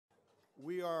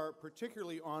We are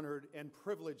particularly honored and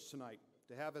privileged tonight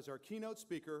to have as our keynote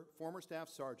speaker former Staff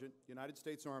Sergeant, United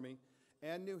States Army,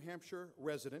 and New Hampshire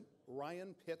resident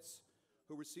Ryan Pitts,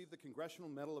 who received the Congressional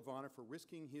Medal of Honor for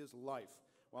risking his life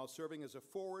while serving as a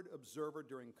forward observer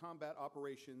during combat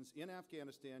operations in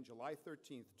Afghanistan, July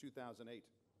 13, 2008.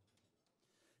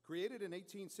 Created in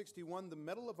 1861, the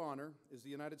Medal of Honor is the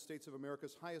United States of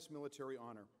America's highest military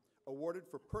honor, awarded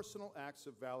for personal acts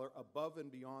of valor above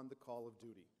and beyond the call of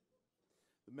duty.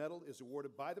 The medal is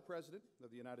awarded by the President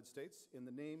of the United States in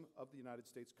the name of the United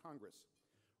States Congress.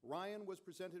 Ryan was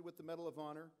presented with the Medal of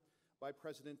Honor by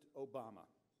President Obama.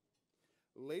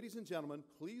 Ladies and gentlemen,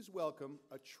 please welcome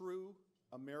a true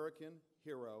American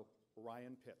hero,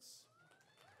 Ryan Pitts.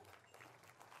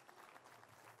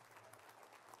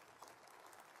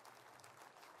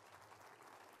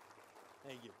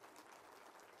 Thank you.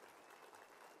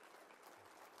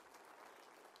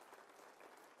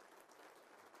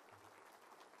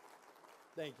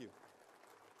 Thank you.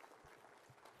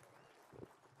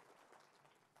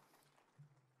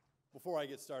 Before I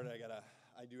get started,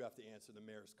 I do have to answer the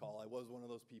mayor's call. I was one of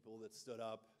those people that stood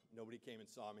up. Nobody came and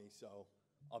saw me, so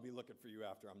I'll be looking for you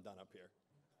after I'm done up here,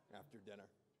 after dinner.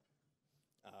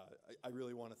 I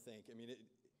really want to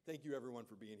thank you everyone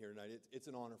for being here tonight. It's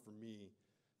an honor for me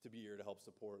to be here to help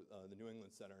support the New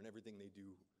England Center and everything they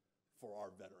do for our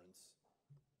veterans.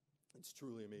 It's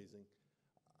truly amazing.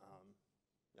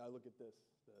 I look at this.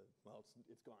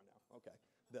 It's gone now. Okay.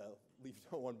 The leave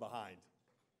no one behind.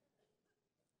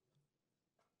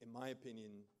 In my opinion,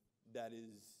 that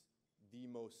is the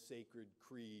most sacred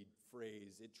creed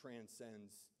phrase. It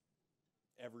transcends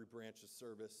every branch of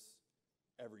service,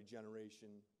 every generation.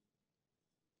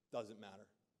 Doesn't matter.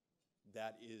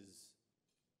 That is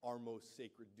our most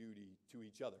sacred duty to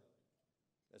each other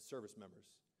as service members,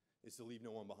 is to leave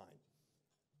no one behind.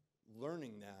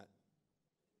 Learning that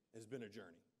has been a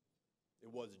journey.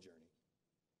 It was a journey.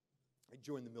 I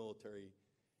joined the military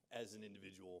as an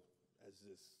individual, as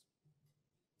this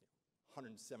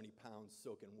 170 pounds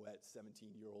soaking wet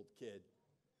 17-year-old kid.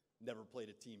 Never played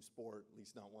a team sport, at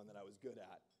least not one that I was good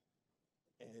at,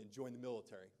 and joined the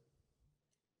military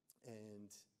and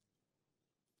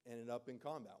ended up in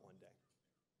combat one day.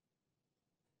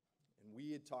 And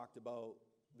we had talked about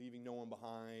leaving no one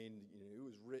behind. It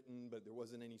was written, but there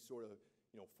wasn't any sort of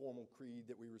formal creed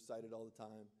that we recited all the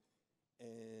time.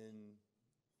 And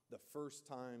the first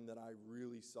time that I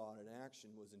really saw it in action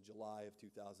was in July of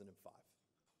 2005.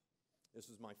 This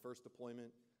was my first deployment.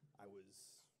 I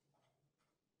was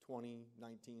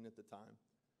 19 at the time.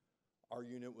 Our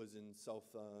unit was in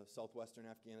southwestern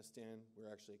Afghanistan. We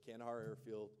were actually at Kandahar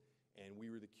Airfield, and we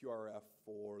were the QRF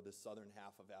for the southern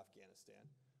half of Afghanistan.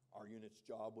 Our unit's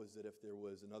job was that if there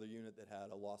was another unit that had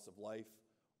a loss of life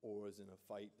or was in a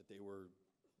fight that they were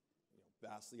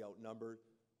vastly outnumbered,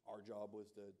 our job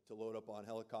was to load up on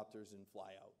helicopters and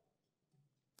fly out.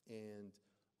 And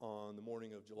on the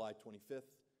morning of July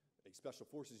 25th, a Special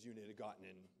Forces unit had gotten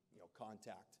in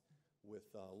contact with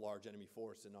a large enemy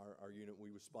force, and our unit,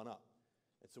 we were spun up.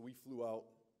 And so we flew out,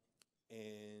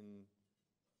 and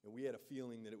we had a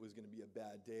feeling that it was going to be a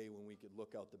bad day when we could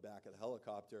look out the back of the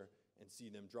helicopter and see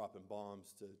them dropping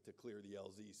bombs to clear the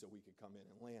LZ so we could come in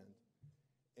and land.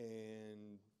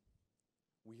 And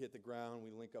we hit the ground, we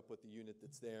link up with the unit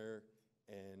that's there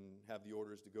and have the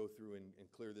orders to go through and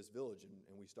clear this village,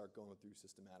 and we start going through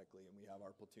systematically, and we have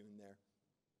our platoon there.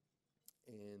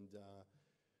 And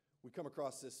we come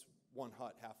across this one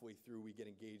hut halfway through. We get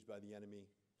engaged by the enemy.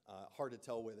 Hard to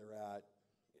tell where they're at.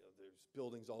 There's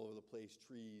buildings all over the place,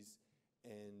 trees,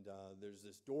 and there's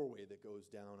this doorway that goes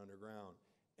down underground.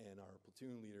 And our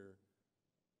platoon leader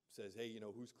says, "Hey,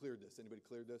 who's cleared this? Anybody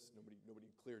cleared this?"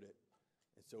 Nobody cleared it.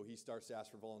 And so he starts to ask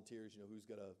for volunteers, who's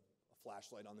got a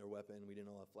flashlight on their weapon. We didn't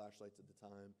all have flashlights at the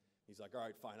time. He's like, "All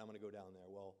right, fine, I'm going to go down there."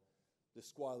 Well, the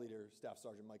squad leader, Staff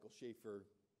Sergeant Michael Schaefer,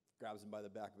 grabs him by the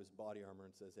back of his body armor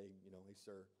and says, hey, hey,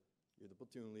 sir, you're the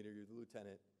platoon leader, you're the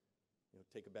lieutenant,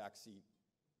 take a back seat.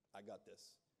 I got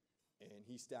this. And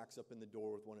he stacks up in the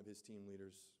door with one of his team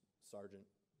leaders, Sergeant.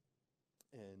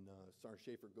 And Sergeant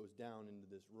Schaefer goes down into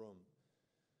this room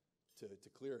to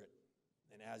clear it.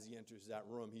 And as he enters that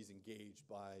room, he's engaged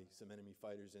by some enemy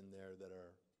fighters in there that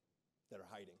are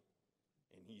hiding.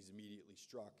 And he's immediately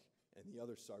struck, and the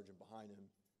other sergeant behind him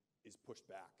is pushed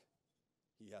back.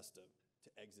 He has to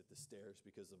exit the stairs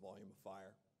because of the volume of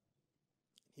fire.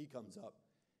 He comes up,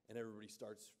 and everybody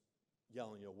starts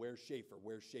yelling, "Where's Schaefer?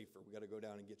 Where's Schaefer? We got to go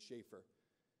down and get Schaefer."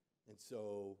 And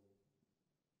so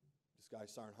this guy,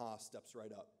 Sergeant Haas, steps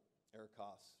right up, Eric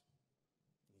Haas.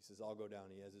 He says, "I'll go down."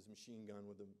 He has his machine gun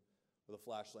with a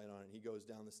flashlight on it. He goes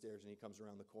down the stairs, and he comes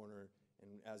around the corner,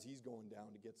 And as he's going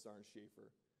down to get Sergeant Schaefer,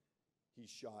 he's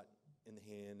shot in the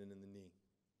hand and in the knee.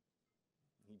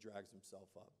 He drags himself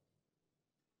up.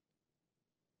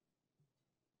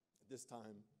 At this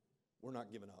time, we're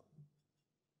not giving up.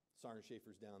 Sergeant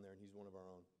Schaefer's down there, and he's one of our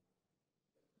own.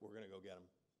 We're going to go get him.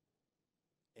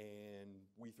 And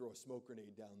we throw a smoke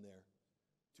grenade down there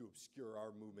to obscure our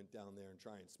movement down there and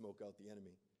try and smoke out the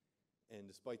enemy. And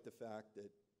despite the fact that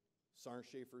Sergeant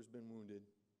Schaefer's been wounded,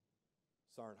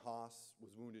 Sergeant Haas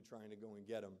was wounded trying to go and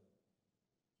get him,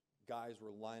 guys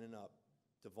were lining up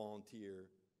to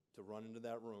volunteer to run into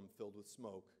that room filled with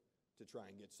smoke to try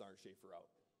and get Sergeant Schaefer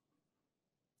out.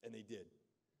 And they did.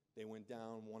 They went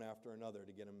down one after another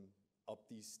to get him up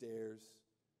these stairs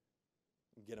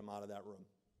and get him out of that room,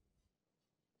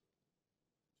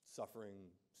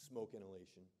 suffering smoke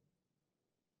inhalation.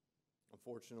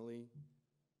 Unfortunately,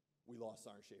 we lost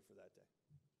Sergeant Schaefer that day.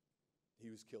 He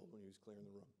was killed when he was clearing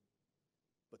the room.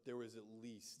 But there was at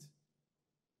least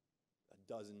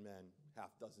a dozen men,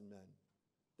 half dozen men,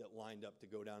 that lined up to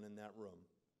go down in that room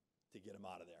to get him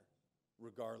out of there,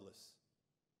 regardless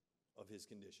of his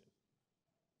condition.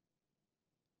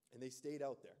 And they stayed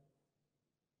out there.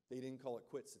 They didn't call it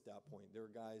quits at that point. There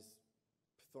were guys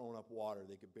throwing up water.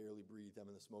 They could barely breathe,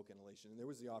 having the smoke inhalation. And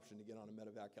there was the option to get on a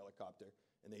medevac helicopter,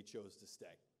 and they chose to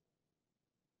stay.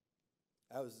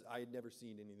 I had never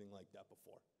seen anything like that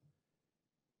before.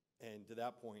 And to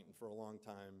that point, and for a long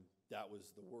time, that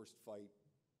was the worst fight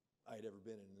I had ever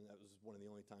been in. And that was one of the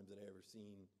only times that I ever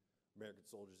seen American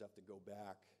soldiers have to go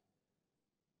back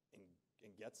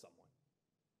and get someone.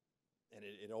 And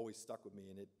it always stuck with me.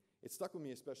 And it stuck with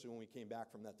me especially when we came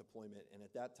back from that deployment. And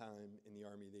at that time in the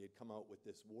Army, they had come out with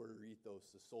this warrior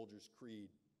ethos, the soldier's creed,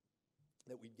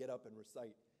 that we'd get up and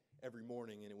recite every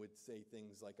morning. And it would say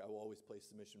things like, I will always place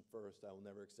the mission first. I will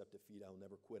never accept defeat. I will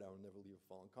never quit. I will never leave a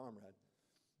fallen comrade.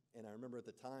 And I remember at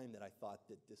the time that I thought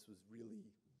that this was really,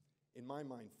 in my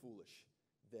mind, foolish.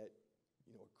 That,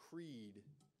 a creed,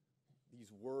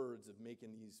 these words of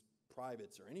making these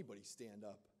privates or anybody stand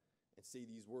up and say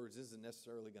these words isn't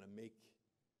necessarily going to make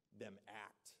them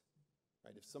act.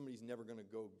 Right? If somebody's never going to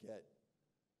go get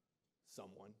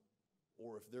someone,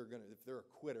 or if they're a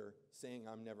quitter, saying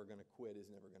I'm never going to quit is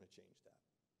never going to change that.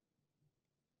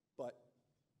 But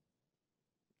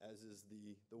as is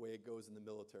the way it goes in the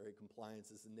military,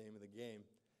 compliance is the name of the game.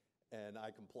 And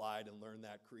I complied and learned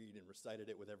that creed and recited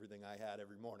it with everything I had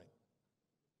every morning.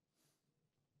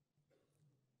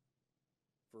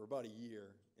 For about a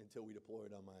year until we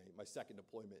deployed on my second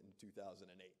deployment in 2007,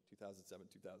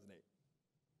 2008.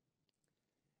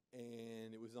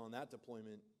 And it was on that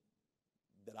deployment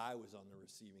that I was on the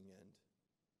receiving end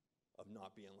of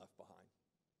not being left behind.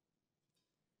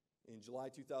 In July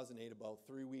 2008, about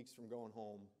 3 weeks from going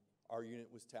home, our unit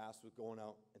was tasked with going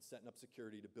out and setting up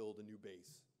security to build a new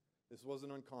base. This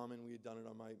wasn't uncommon. We had done it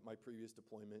on my previous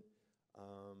deployment,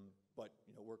 but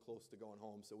we're close to going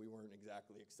home, so we weren't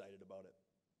exactly excited about it.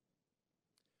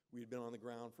 We had been on the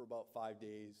ground for about 5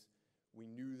 days. We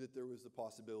knew that there was the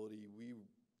possibility. We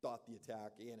thought an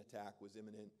attack was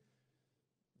imminent.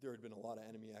 There had been a lot of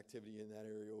enemy activity in that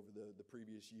area over the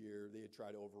previous year. They had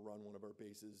tried to overrun one of our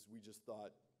bases. We just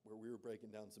thought, where we were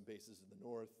breaking down some bases in the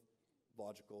north,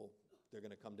 logical, they're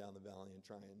going to come down the valley and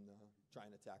try and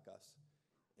attack us.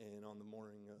 And on the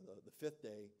morning of the fifth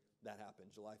day, that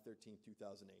happened, July 13th,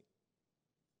 2008.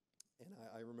 And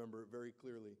I remember it very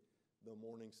clearly. The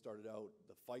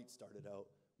fight started out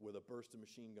with a burst of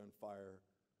machine gun fire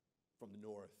from the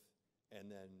north, and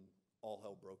then all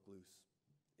hell broke loose.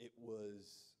 It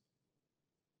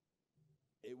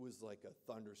was like a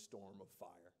thunderstorm of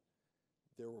fire.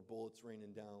 There were bullets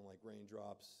raining down like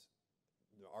raindrops.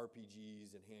 The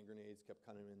RPGs and hand grenades kept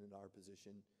coming into our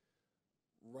position.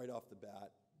 Right off the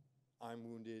bat, I'm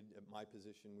wounded at my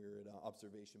position. We were at an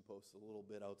observation post a little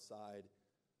bit outside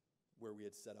where we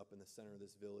had set up in the center of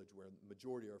this village, where the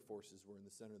majority of our forces were in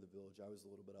the center of the village. I was a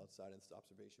little bit outside in this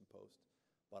observation post,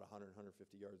 about 100, 150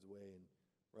 yards away. And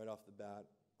right off the bat,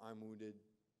 I'm wounded.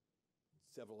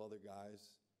 Several other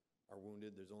guys are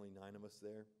wounded. There's only 9 of us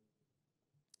there.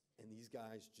 And these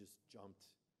guys just jumped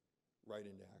right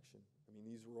into action. I mean,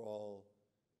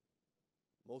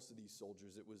 most of these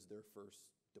soldiers, it was their first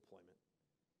deployment.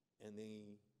 And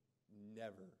they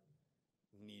never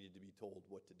needed to be told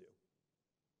what to do.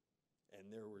 And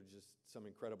there were just some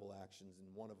incredible actions. And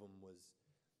one of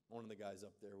the guys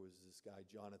up there was this guy,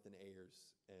 Jonathan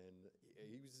Ayers. And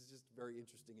he was just a very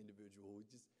interesting individual.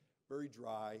 Just very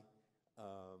dry.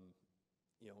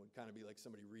 It'd kind of be like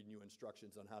somebody reading you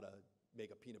instructions on how to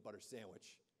make a peanut butter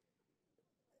sandwich.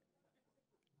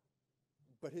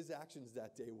 But his actions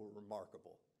that day were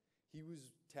remarkable. He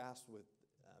was tasked with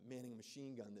manning a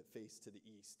machine gun that faced to the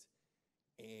east.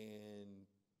 And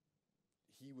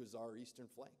he was our eastern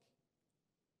flank.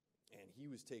 And he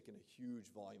was taking a huge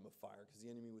volume of fire because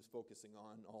the enemy was focusing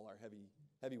on all our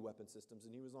heavy weapon systems,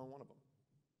 and he was on one of them.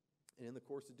 And in the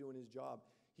course of doing his job,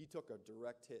 he took a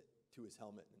direct hit to his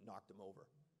helmet and knocked him over.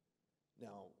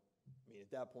 Now, I mean,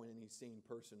 at that point, any sane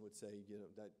person would say,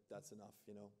 that's enough,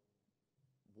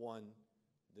 One,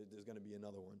 there's going to be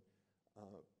another one.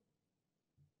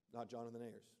 Not Jonathan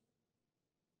Ayers.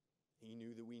 He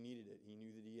knew that we needed it. He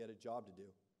knew that he had a job to do.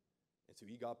 And so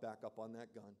he got back up on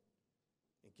that gun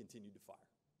and continued to fire.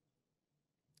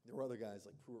 There were other guys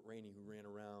like Pruitt Rainey who ran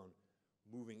around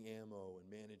moving ammo and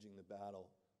managing the battle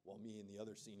while me and the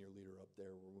other senior leader up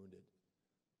there were wounded.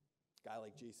 A guy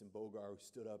like Jason Bogar who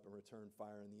stood up and returned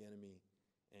fire on the enemy,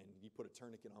 and he put a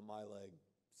tourniquet on my leg,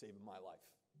 saving my life.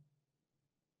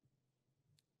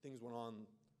 Things went on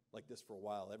like this for a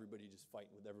while, everybody just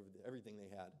fighting with everything they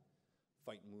had,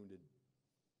 fighting wounded.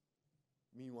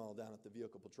 Meanwhile, down at the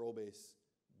vehicle patrol base,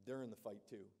 they're in the fight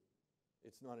too.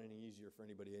 It's not any easier for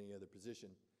anybody in any other position.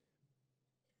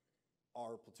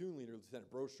 Our platoon leader,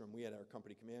 Lieutenant Brostrom, we had our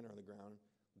company commander on the ground.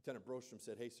 Lieutenant Brostrom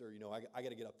said, hey, sir, I got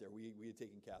to get up there. We had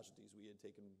taken casualties. We had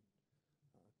taken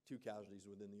 2 casualties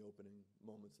within the opening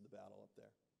moments of the battle up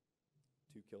there.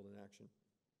 2 killed in action.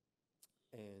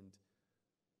 And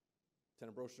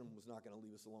Lieutenant Brostrom was not going to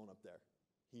leave us alone up there.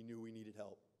 He knew we needed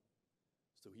help.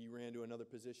 So he ran to another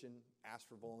position, asked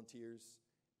for volunteers,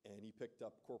 and he picked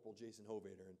up Corporal Jason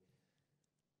Hovader. And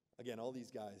again, all these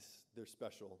guys, they're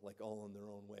special, like all in their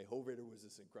own way. Hovader was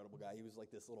this incredible guy. He was like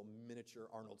this little miniature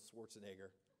Arnold Schwarzenegger.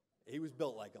 He was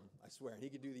built like him, I swear. And he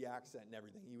could do the accent and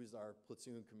everything. He was our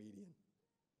platoon comedian.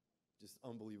 Just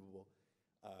unbelievable.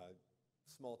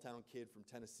 Small town kid from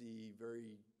Tennessee,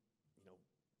 very,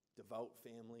 devout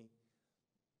family.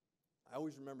 I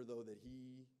always remember, though, that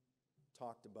he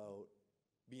talked about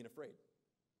being afraid,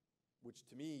 which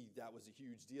to me, that was a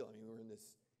huge deal. I mean, we were in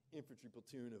this infantry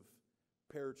platoon of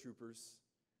paratroopers,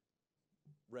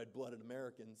 red-blooded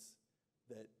Americans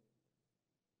that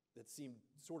seemed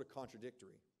sort of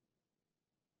contradictory.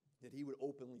 That he would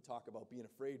openly talk about being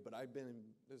afraid, but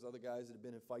there's other guys that have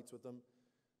been in fights with him,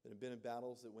 that have been in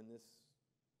battles, that when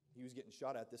he was getting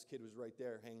shot at, this kid was right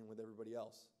there hanging with everybody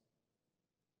else.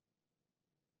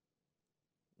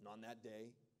 And on that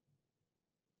day,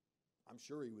 I'm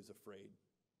sure he was afraid.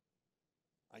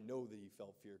 I know that he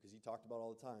felt fear because he talked about it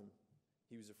all the time.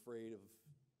 He was afraid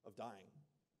of dying.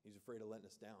 He was afraid of letting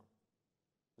us down.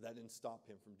 But that didn't stop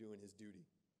him from doing his duty.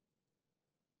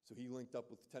 So he linked up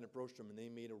with Lieutenant Brostrom, and they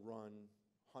made a run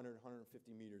 100,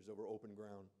 150 meters over open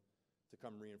ground to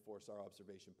come reinforce our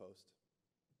observation post.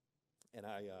 And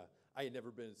I had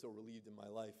never been so relieved in my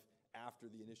life after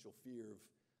the initial fear of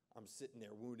I'm sitting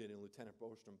there wounded, and Lieutenant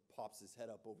Brostrom pops his head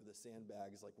up over the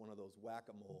sandbags like one of those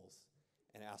whack-a-moles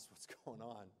and asks what's going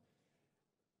on.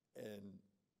 And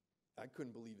I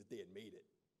couldn't believe that they had made it,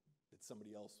 that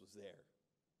somebody else was there.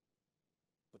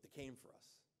 But they came for us.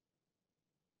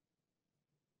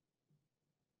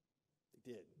 They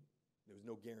did. There was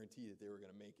no guarantee that they were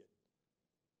going to make it.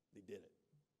 They did it.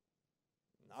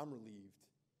 And I'm relieved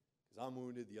because I'm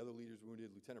wounded, the other leader's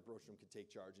wounded, Lieutenant Brostrom can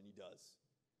take charge, and he does.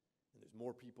 And there's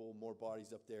more people, more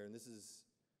bodies up there, and this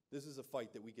is a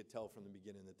fight that we could tell from the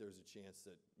beginning that there's a chance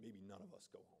that maybe none of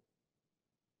us go home.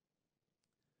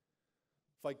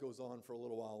 Fight goes on for a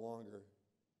little while longer,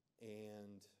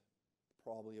 and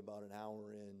probably about an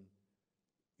hour in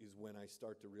is when I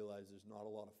start to realize there's not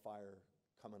a lot of fire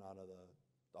coming out of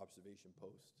the observation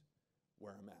post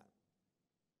where I'm at.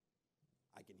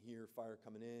 I can hear fire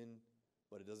coming in,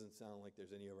 but it doesn't sound like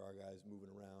there's any of our guys moving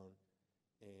around.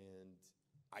 And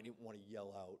I didn't want to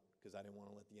yell out because I didn't want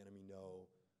to let the enemy know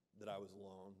that I was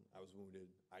alone, I was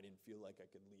wounded. I didn't feel like I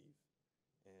could leave.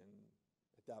 And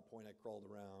at that point, I crawled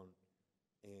around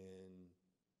and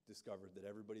discovered that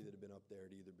everybody that had been up there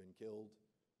had either been killed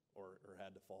or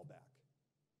had to fall back.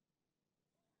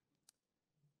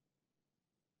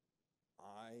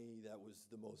 That was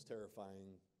the most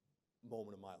terrifying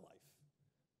moment of my life.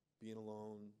 Being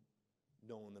alone,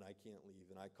 knowing that I can't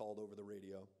leave. And I called over the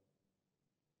radio,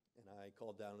 and I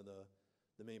called down to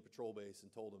the main patrol base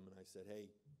and told them, and I said,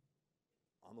 hey,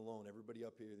 I'm alone. Everybody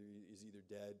up here is either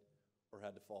dead or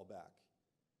had to fall back.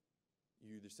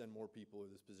 You either send more people or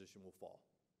this position will fall.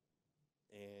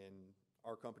 And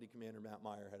our company commander, Matt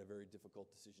Meyer, had a very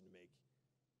difficult decision to make.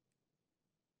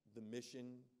 The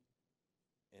mission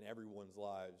and everyone's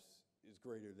lives is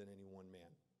greater than any one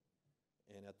man.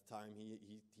 And at the time, he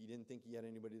didn't think he had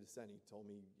anybody to send. He told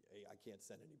me, hey, I can't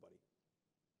send anybody.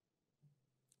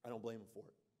 I don't blame him for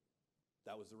it.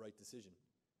 That was the right decision.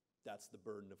 That's the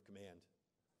burden of command.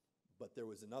 But there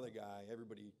was another guy,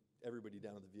 everybody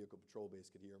down at the vehicle patrol base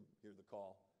could hear the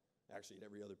call. Actually, at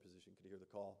every other position could hear the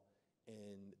call.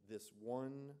 And this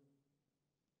one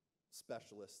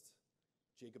specialist,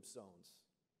 Jacob Sones,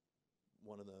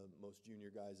 one of the most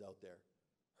junior guys out there,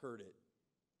 heard it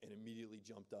and immediately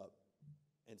jumped up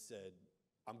and said,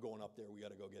 I'm going up there, we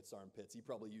gotta go get Sergeant Pitts. He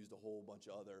probably used a whole bunch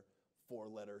of other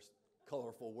 4-letter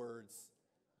colorful words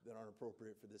that aren't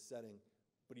appropriate for this setting,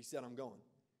 but he said, I'm going.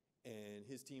 And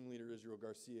his team leader, Israel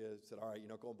Garcia, said, all right, you're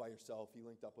not going by yourself. He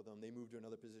linked up with them. They moved to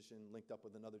another position, linked up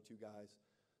with another 2 guys,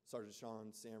 Sergeant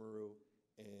Sean Samaru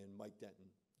and Mike Denton.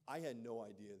 I had no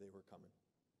idea they were coming.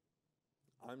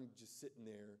 I'm just sitting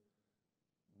there,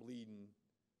 bleeding,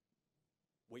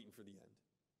 waiting for the end.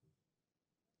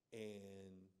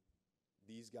 And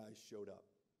these guys showed up.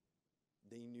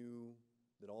 They knew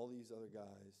that all these other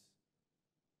guys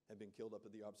had been killed up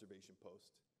at the observation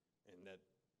post and that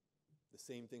the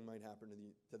same thing might happen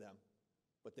to them,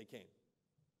 but they came.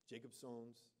 Jacob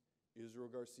Sones, Israel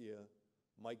Garcia,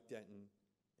 Mike Denton,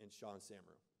 and Sean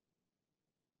Samaru.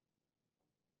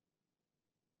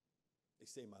 They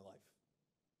saved my life.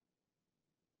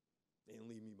 They didn't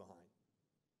leave me behind.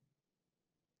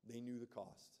 They knew the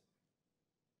cost.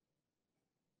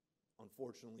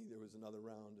 Unfortunately, there was another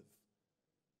round of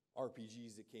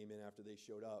RPGs that came in after they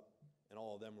showed up, and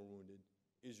all of them were wounded.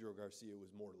 Israel Garcia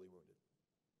was mortally wounded.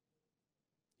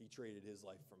 He traded his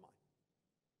life for mine.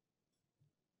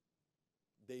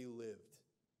 They lived,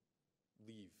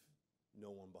 leave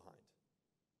no one behind.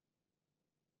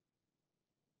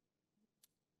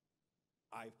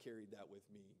 I've carried that with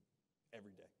me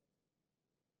every day.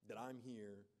 That I'm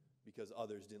here because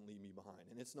others didn't leave me behind.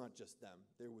 And it's not just them.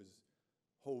 There was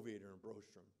Hovader and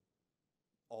Brostrom.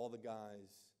 All the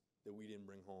guys that we didn't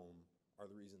bring home are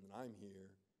the reason that I'm here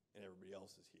and everybody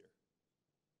else is here.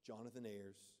 Jonathan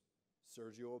Ayers,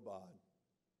 Sergio Abad,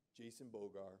 Jason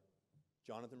Bogar,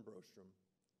 Jonathan Brostrom,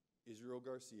 Israel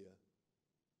Garcia,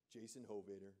 Jason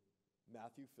Hovader,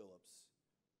 Matthew Phillips,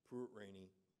 Pruitt Rainey,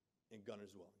 and Gunnar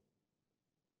Zwelling.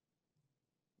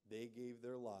 They gave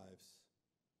their lives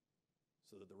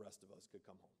so that the rest of us could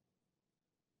come home.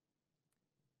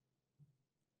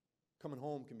 Coming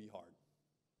home can be hard.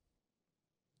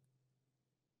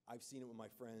 I've seen it with my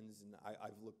friends, and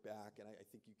I've looked back, and I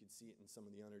think you can see it in some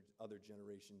of the other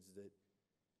generations that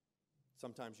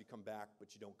sometimes you come back,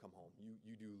 but you don't come home.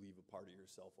 You do leave a part of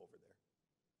yourself over there.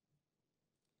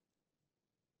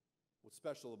 What's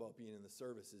special about being in the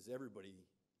service is everybody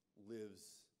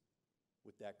lives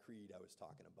with that creed I was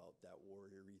talking about, that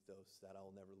warrior ethos, that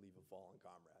I'll never leave a fallen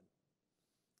comrade.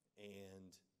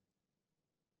 And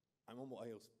I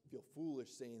almost feel foolish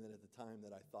saying that at the time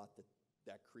that I thought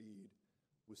that creed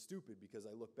was stupid, because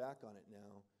I look back on it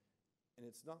now, and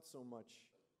it's not so much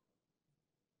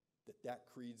that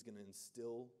creed's going to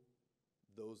instill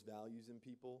those values in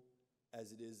people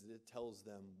as it is that it tells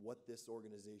them what this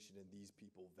organization and these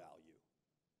people value.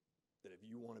 That if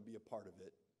you want to be a part of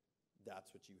it,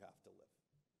 that's what you have to live.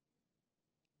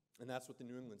 And that's what the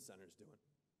New England Center is doing.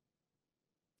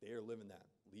 They are living that.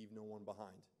 Leave no one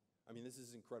behind. I mean, this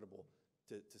is incredible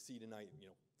to see tonight,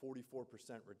 44%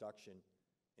 reduction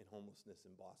in homelessness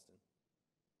in Boston.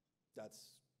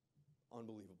 That's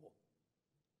unbelievable.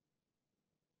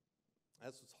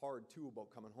 That's what's hard, too,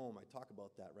 about coming home. I talk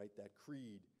about that, right? That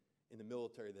creed in the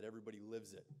military that everybody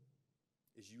lives it,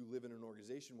 is you live in an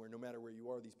organization where no matter where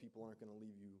you are, these people aren't going to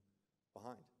leave you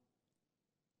behind.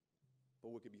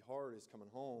 But what could be hard is coming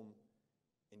home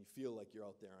and you feel like you're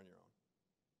out there on your own.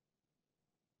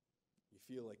 You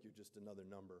feel like you're just another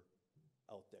number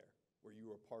out there, where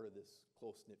you are part of this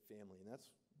close-knit family. And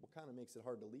that's what kind of makes it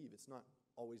hard to leave. It's not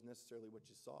always necessarily what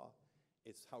you saw.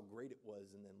 It's how great it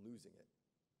was and then losing it.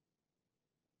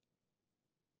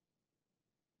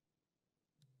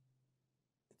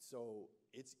 And so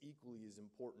it's equally as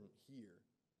important here.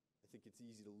 I think it's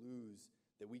easy to lose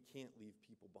that we can't leave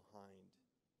people behind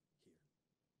here.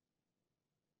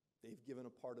 They've given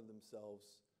a part of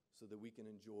themselves so that we can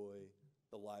enjoy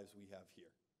the lives we have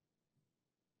here.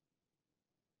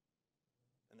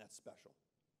 And that's special.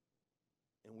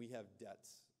 And we have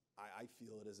debts. I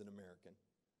feel it as an American.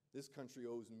 This country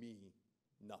owes me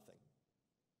nothing.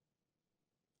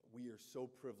 We are so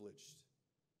privileged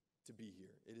to be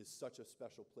here. It is such a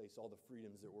special place, all the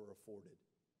freedoms that we're afforded,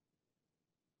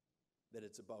 that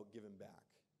it's about giving back,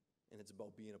 and it's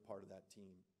about being a part of that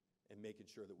team and making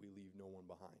sure that we leave no one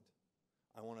behind.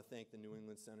 I want to thank the New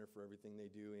England Center for everything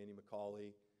they do, Andy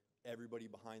McCauley,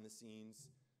 everybody behind the scenes,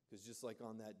 because just like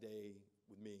on that day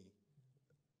with me,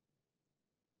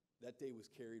 that day was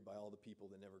carried by all the people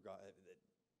that never got,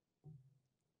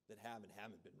 that have and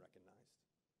haven't been recognized.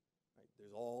 Right?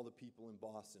 There's all the people in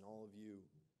Boston, all of you,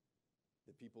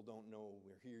 that people don't know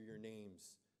or hear your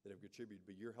names that have contributed,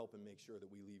 but you're helping make sure that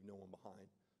we leave no one behind.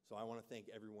 So I want to thank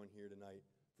everyone here tonight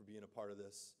for being a part of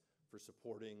this, for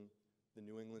supporting the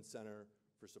New England Center,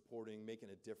 for supporting, making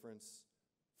a difference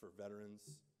for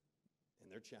veterans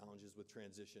and their challenges with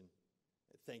transition.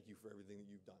 Thank you for everything that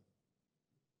you've done.